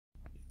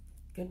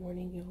Good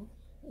morning, y'all.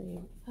 I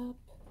am up.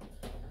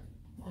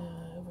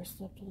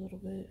 Overslept a little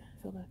bit.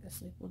 I fell back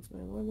asleep once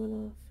my alarm went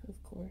off.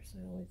 Of course,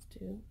 I always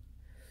do.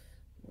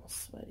 I'm all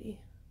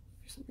sweaty.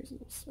 For some reason,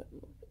 I'm sweating a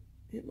little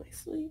bit in my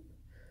sleep.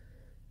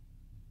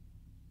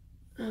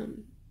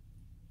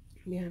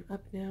 Yeah, I'm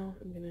up now.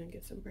 I'm gonna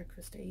get some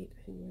breakfast to eat.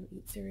 I'm gonna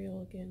eat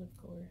cereal again, of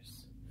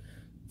course.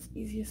 It's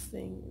the easiest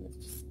thing, and it's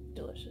just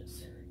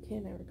delicious.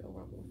 Can't ever go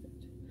wrong with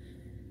it.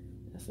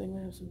 So I'm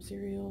gonna have some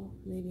cereal,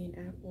 maybe an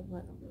apple. I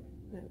don't know.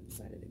 I haven't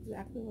decided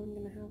exactly what I'm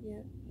gonna have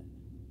yet, but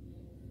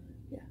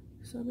yeah.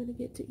 So I'm gonna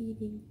get to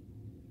eating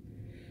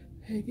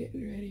and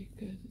getting ready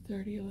because it's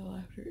already a little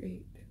after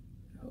 8.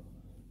 So,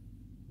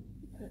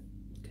 but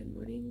good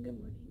morning, good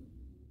morning.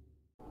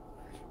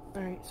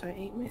 Alright, so I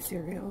ate my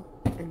cereal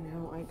and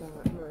now I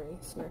got my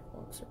snack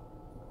box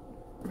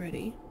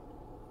ready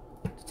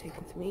to take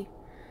with me.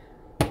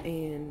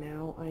 And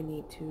now I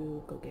need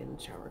to go get in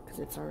the shower because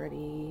it's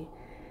already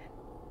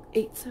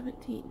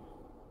 8:17.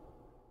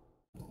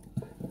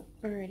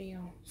 Alrighty,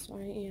 y'all. So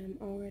I am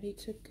all ready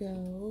to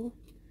go.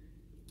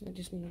 I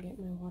just need to get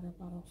my water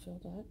bottle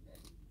filled up.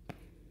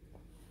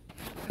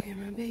 Okay,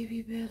 my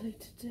baby belly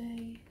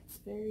today. It's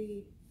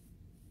very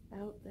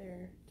out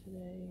there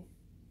today.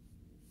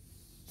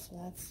 So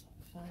that's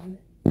fun.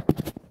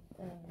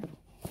 Sorry,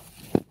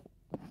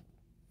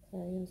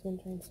 I was going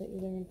to try and sit you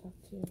there and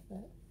talk to you,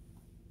 but...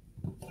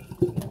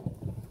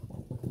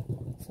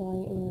 So I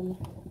am...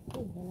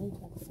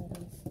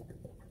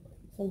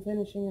 So I'm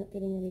finishing up,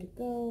 getting ready to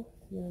go,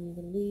 and then I'm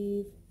going to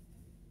leave.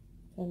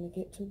 Time to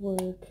get to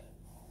work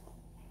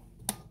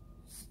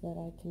so that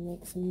I can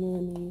make some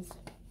monies.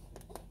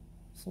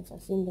 Since I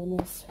seem to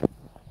miss...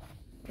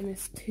 I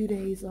missed 2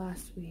 days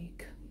last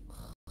week.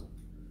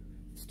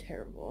 It's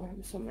terrible.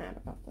 I'm so mad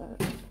about that.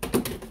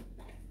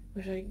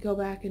 Wish I could go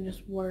back and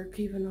just work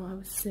even though I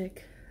was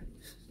sick.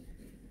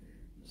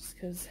 Just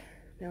because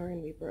now we're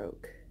going to be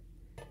broke.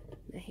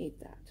 I hate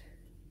that.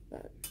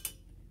 But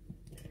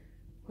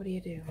what do you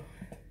do?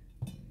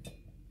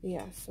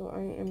 Yeah, so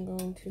I am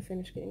going to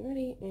finish getting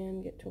ready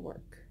and get to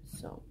work.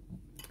 So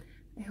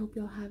I hope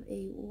y'all have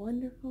a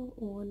wonderful,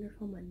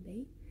 wonderful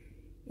Monday.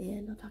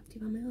 And I'll talk to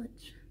you on my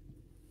lunch.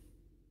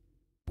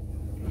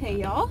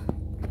 Hey y'all.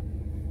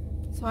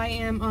 So I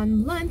am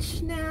on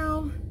lunch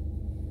now.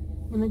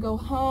 I'm gonna go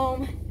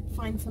home and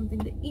find something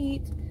to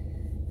eat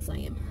because I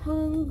am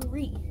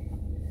hungry.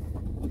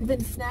 I've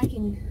been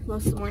snacking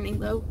most of the morning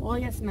though. Well,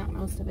 I guess not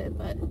most of it,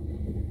 but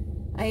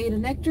I ate a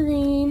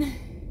nectarine,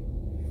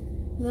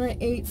 and then I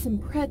ate some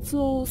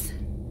pretzels,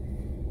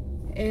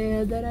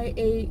 and then I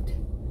ate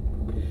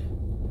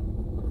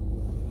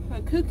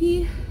a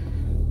cookie.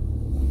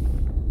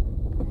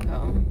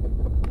 So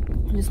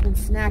I've just been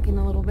snacking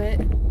a little bit.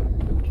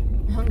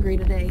 I'm hungry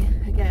today,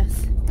 I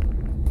guess.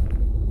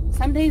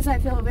 Some days I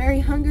feel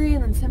very hungry,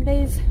 and then some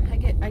days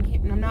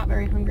I'm not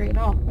very hungry at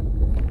all.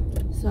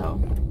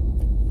 So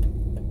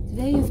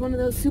today is one of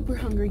those super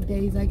hungry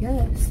days, I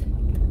guess.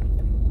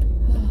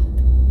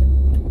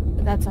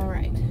 But that's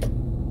alright.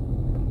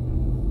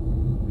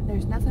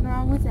 There's nothing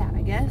wrong with that,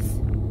 I guess.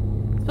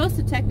 I'm supposed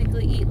to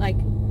technically eat like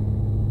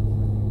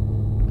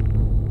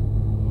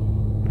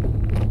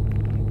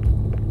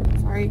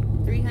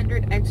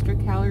 300 extra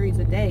calories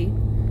a day.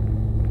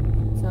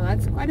 So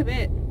that's quite a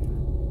bit.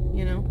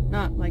 You know,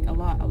 not like a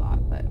lot,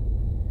 but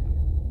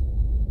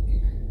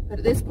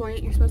at this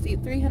point, you're supposed to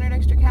eat 300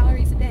 extra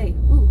calories a day.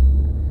 Ooh.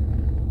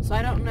 So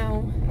I don't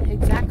know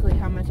exactly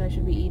how much I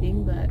should be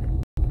eating, but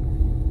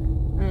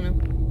I don't know.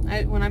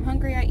 When I'm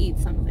hungry, I eat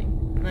something,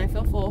 and I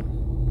feel full,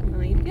 and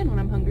then I eat again when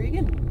I'm hungry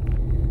again.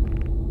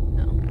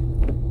 No.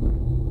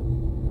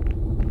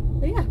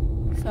 But yeah,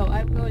 so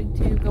I'm going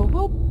to go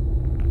home.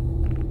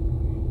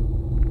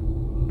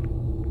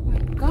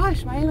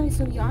 Gosh, why am I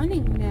so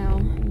yawning now?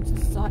 I'm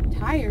just so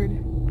tired.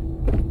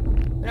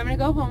 But I'm gonna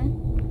go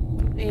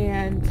home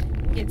and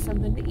get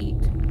something to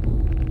eat.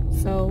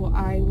 So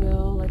I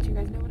will let you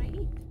guys know what I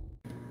eat.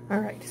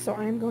 Alright, so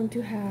I'm going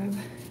to have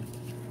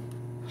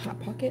Hot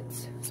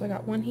Pockets. So I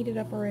got one heated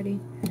up already.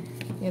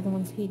 The other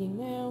one's heating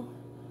now.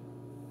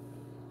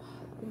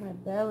 My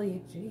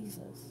belly,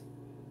 Jesus.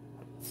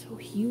 It's so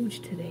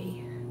huge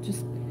today.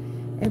 Just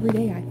every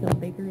day I feel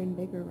bigger and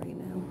bigger right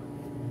now.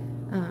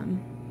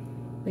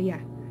 But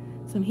yeah,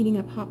 so I'm heating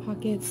up Hot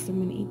Pockets. So I'm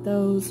going to eat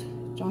those.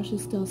 Josh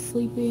is still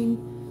sleeping.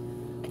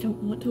 I don't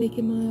want to wake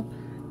him up,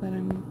 but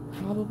I'm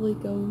probably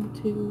going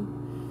to.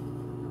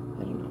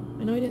 I don't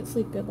know. I know I didn't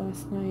sleep good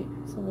last night,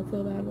 so I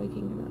feel bad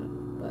waking him up,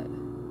 but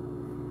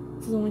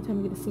this is the only time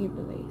I get to see him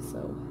today, so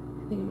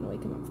I think I'm going to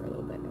wake him up for a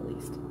little bit at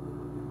least.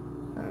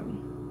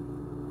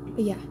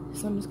 But yeah,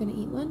 so I'm just going to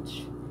eat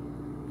lunch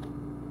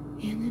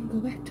and then go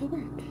back to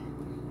work.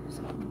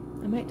 So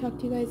I might talk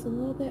to you guys in a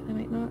little bit. I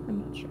might not. I'm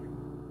not sure.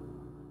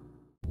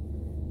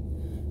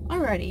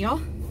 Alrighty,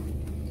 y'all.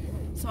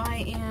 So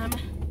I am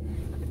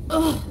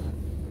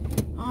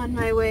on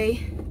my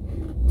way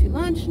to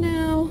lunch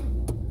now.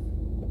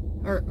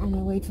 Or on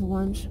my way to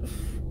lunch.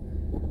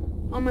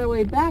 On my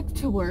way back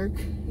to work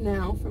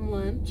now from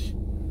lunch.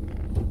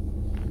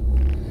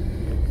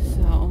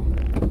 So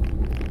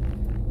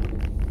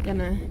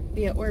Gonna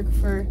be at work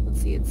for,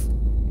 let's see, it's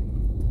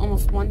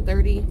almost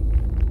 1:30,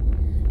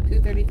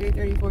 2:30,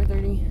 3:30,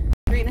 4:30,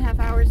 3.5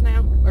 hours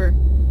now, or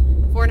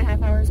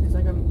 4.5 hours because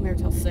I got there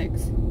till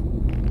 6.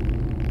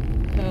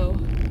 So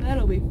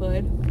that'll be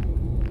fun.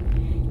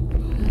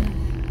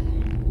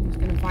 I'm just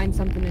gonna find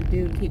something to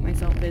do to keep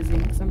myself busy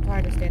because I'm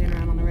tired of standing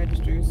around on the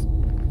registers.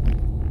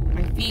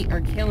 My feet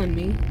are killing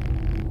me.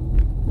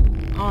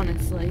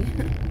 Honestly.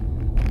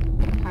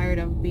 tired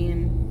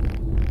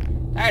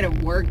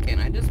of working.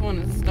 I just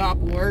want to stop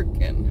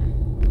working.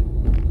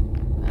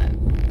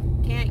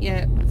 Can't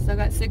yet. Still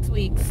got 6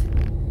 weeks.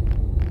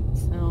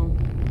 So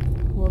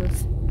we'll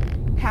just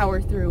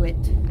power through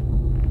it.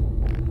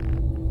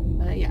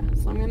 But yeah,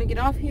 so I'm gonna get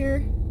off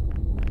here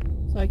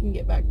so I can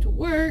get back to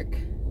work.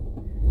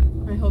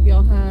 I hope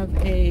y'all have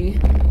a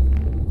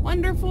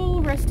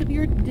wonderful rest of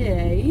your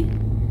day,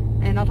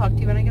 and I'll talk to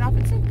you when I get off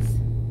at 6.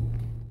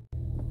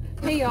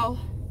 Hey y'all,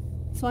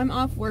 so I'm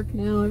off work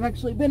now. I've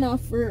actually been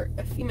off for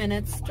a few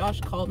minutes. Josh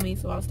called me,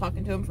 so I was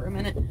talking to him for a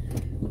minute.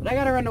 But I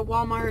gotta run to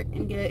Walmart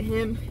and get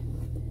him.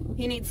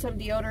 He needs some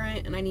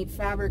deodorant, and I need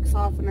fabric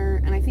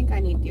softener, and I think I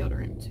need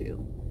deodorant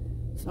too.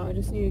 So I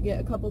just need to get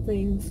a couple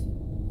things.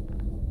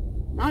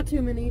 Not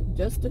too many,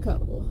 just a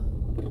couple.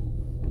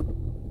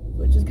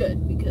 Which is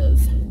good,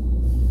 because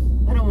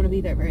I don't want to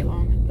be there very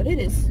long. But it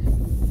is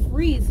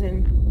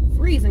freezing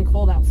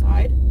cold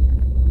outside.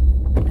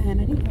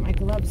 And I need to put my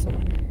gloves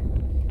on.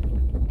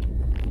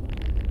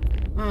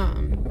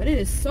 But it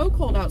is so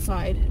cold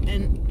outside,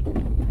 and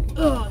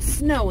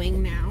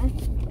snowing now.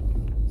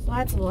 So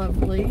that's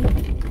lovely.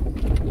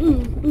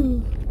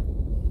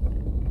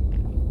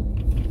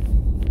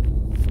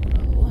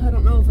 Oh, I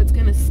don't know if it's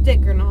gonna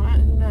stick or not.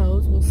 Who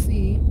knows? We'll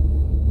see.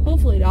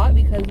 Hopefully not,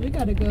 because we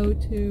gotta go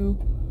to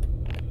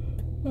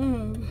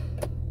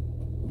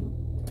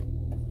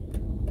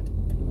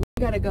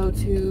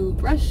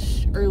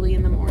Rush early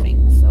in the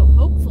morning. So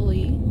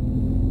hopefully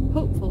it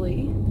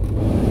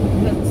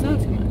doesn't snow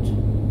too much.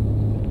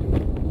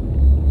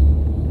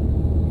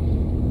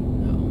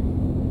 Oh,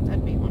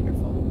 that'd be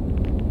wonderful.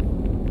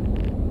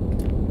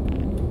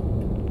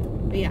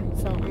 But yeah,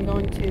 so I'm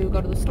going to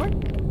go to the store,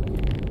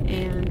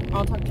 and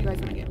I'll talk to you guys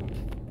when I get home.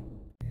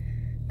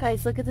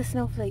 Guys, look at the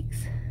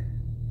snowflakes.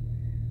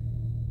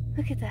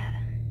 Look at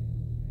that.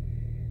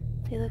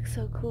 They look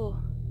so cool.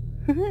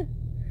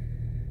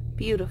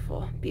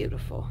 Beautiful,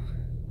 beautiful.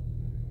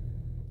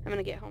 I'm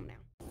gonna get home now.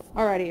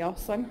 Alrighty, y'all,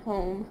 so I'm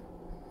home.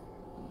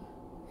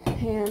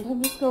 And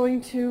I'm just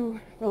going to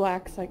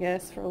relax, I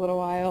guess, for a little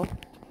while. And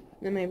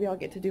then maybe I'll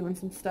get to doing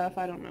some stuff.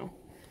 I don't know.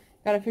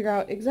 Gotta figure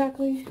out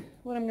exactly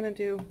what I'm gonna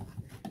do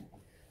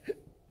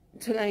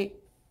tonight.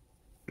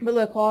 But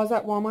look, while I was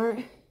at Walmart,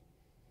 I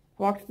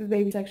walked through the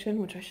baby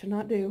section, which I should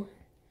not do.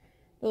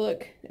 But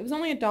look, it was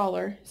only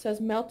 $1. It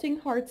says, melting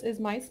hearts is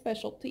my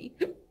specialty.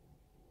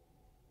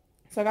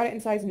 So I got it in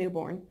size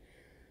newborn.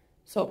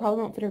 So it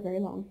probably won't fit her very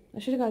long. I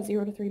should have got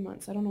 0 to 3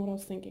 months. I don't know what I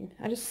was thinking.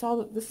 I just saw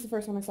that this is the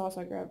first time I saw it, so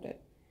I grabbed it.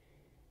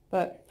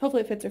 But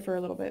hopefully it fits her for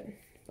a little bit.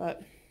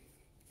 But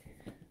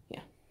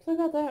yeah, so I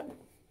got that.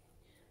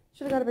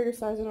 Should have got a bigger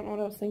size. I don't know what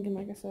I was thinking,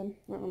 like I said.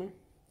 I don't know.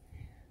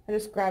 I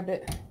just grabbed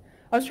it.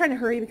 I was trying to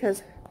hurry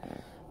because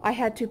I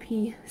had to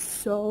pee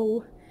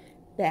so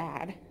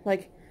bad.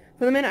 Like,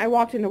 from the minute I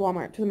walked into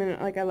Walmart to the minute,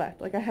 like, I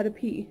left. Like, I had to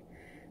pee.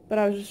 But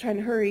I was just trying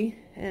to hurry,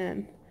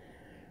 and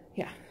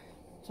yeah,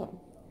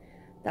 so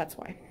that's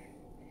why.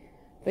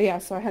 But yeah,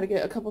 so I had to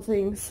get a couple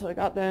things, so I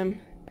got them.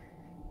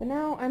 But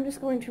now I'm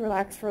just going to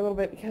relax for a little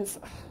bit because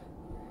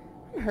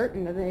I'm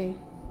hurting today.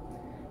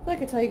 I feel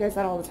like I tell you guys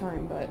that all the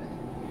time, but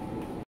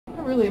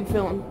I really am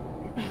feeling,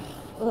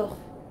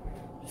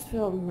 just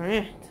feeling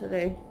meh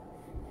today.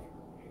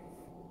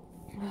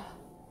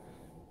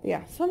 But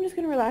yeah, so I'm just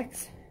going to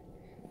relax.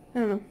 I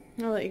don't know.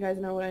 I'll let you guys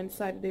know what I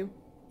decide to do.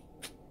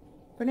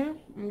 For now,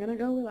 I'm going to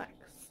go relax.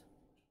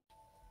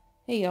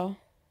 Hey y'all.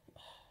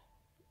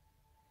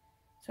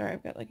 Sorry,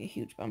 I've got like a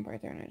huge bump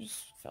right there and I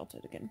just felt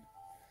it again.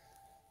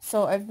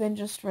 So I've been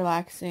just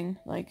relaxing.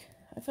 Like,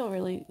 I feel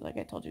really, like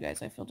I told you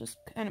guys, I feel just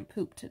kind of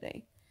pooped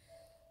today.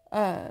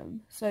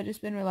 So I've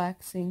just been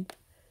relaxing.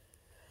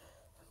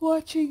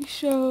 Watching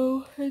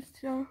show and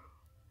stuff.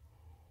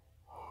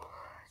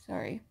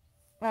 Sorry.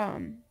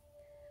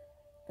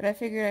 But I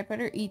figured I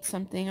better eat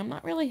something. I'm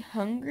not really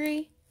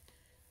hungry.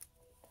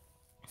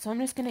 So I'm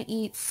just gonna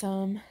eat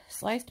some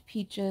sliced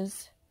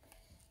peaches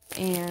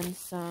and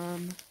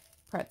some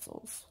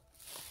pretzels.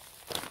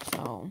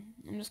 So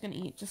I'm just gonna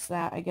eat just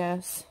that, I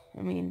guess.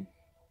 I mean,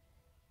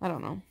 I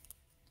don't know.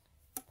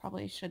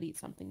 Probably should eat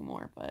something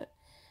more, but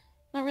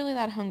not really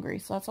that hungry,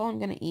 so that's all I'm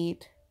gonna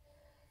eat.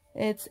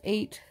 It's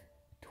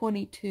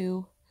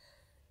 8:22,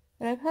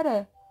 and I've had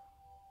a...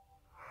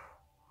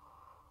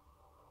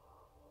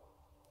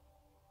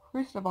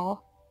 First of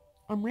all,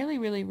 I'm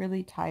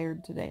really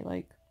tired today,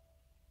 like,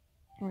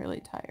 really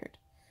tired.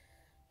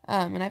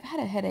 And I've had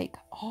a headache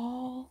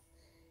all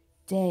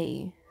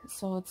day,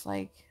 so it's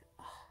like,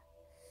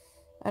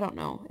 I don't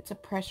know, it's a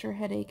pressure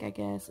headache, I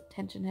guess, a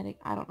tension headache,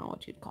 I don't know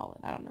what you'd call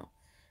it, I don't know,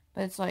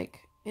 but it's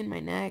like in my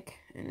neck,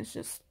 and it's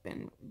just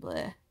been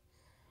bleh.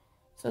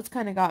 So it's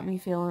kind of got me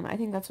feeling, I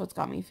think that's what's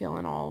got me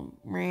feeling all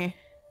meh.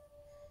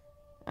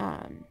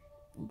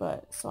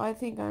 But, so I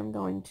think I'm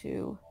going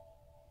to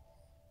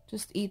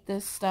just eat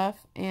this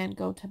stuff and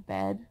go to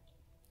bed.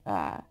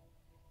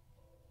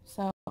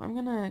 So I'm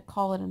gonna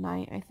call it a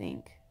night, I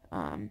think,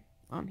 on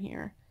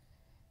here.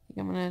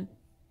 I think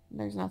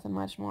there's nothing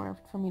much more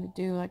for me to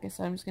do. Like I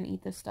said, I'm just gonna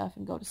eat this stuff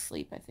and go to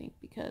sleep, I think,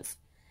 because,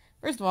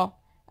 first of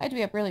all, I have to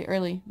be up really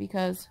early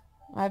because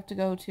I have to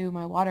go to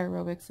my water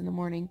aerobics in the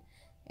morning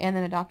and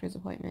then a doctor's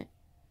appointment.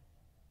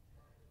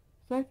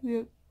 So I have to be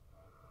up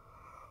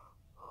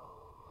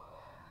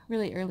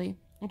really early,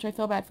 which I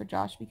feel bad for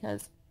Josh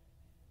because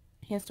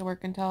he has to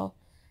work until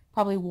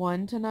probably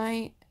 1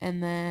 tonight,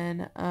 and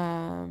then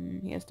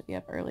he has to be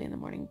up early in the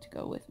morning to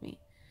go with me.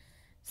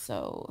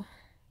 So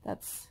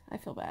I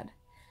feel bad.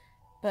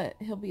 But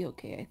he'll be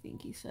okay, I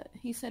think he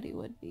said he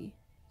would be.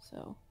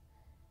 So,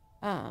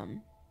 oh,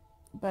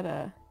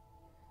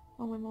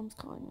 my mom's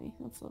calling me.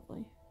 That's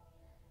lovely.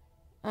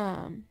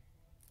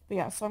 But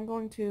yeah, so I'm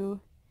going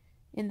to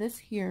end this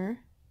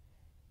here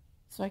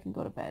so I can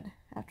go to bed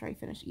after I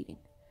finish eating.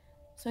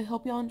 So I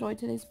hope y'all enjoyed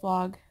today's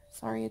vlog.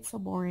 Sorry it's so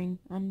boring.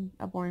 I'm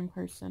a boring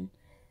person.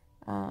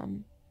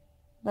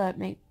 But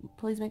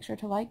please make sure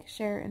to like,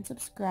 share, and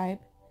subscribe.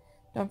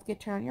 Don't forget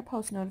to turn on your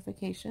post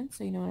notifications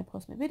so you know when I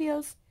post my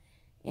videos.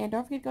 And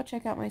don't forget to go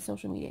check out my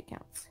social media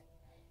accounts.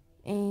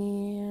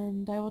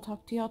 And I will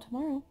talk to y'all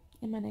tomorrow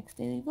in my next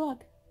daily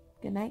vlog.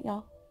 Good night,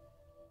 y'all.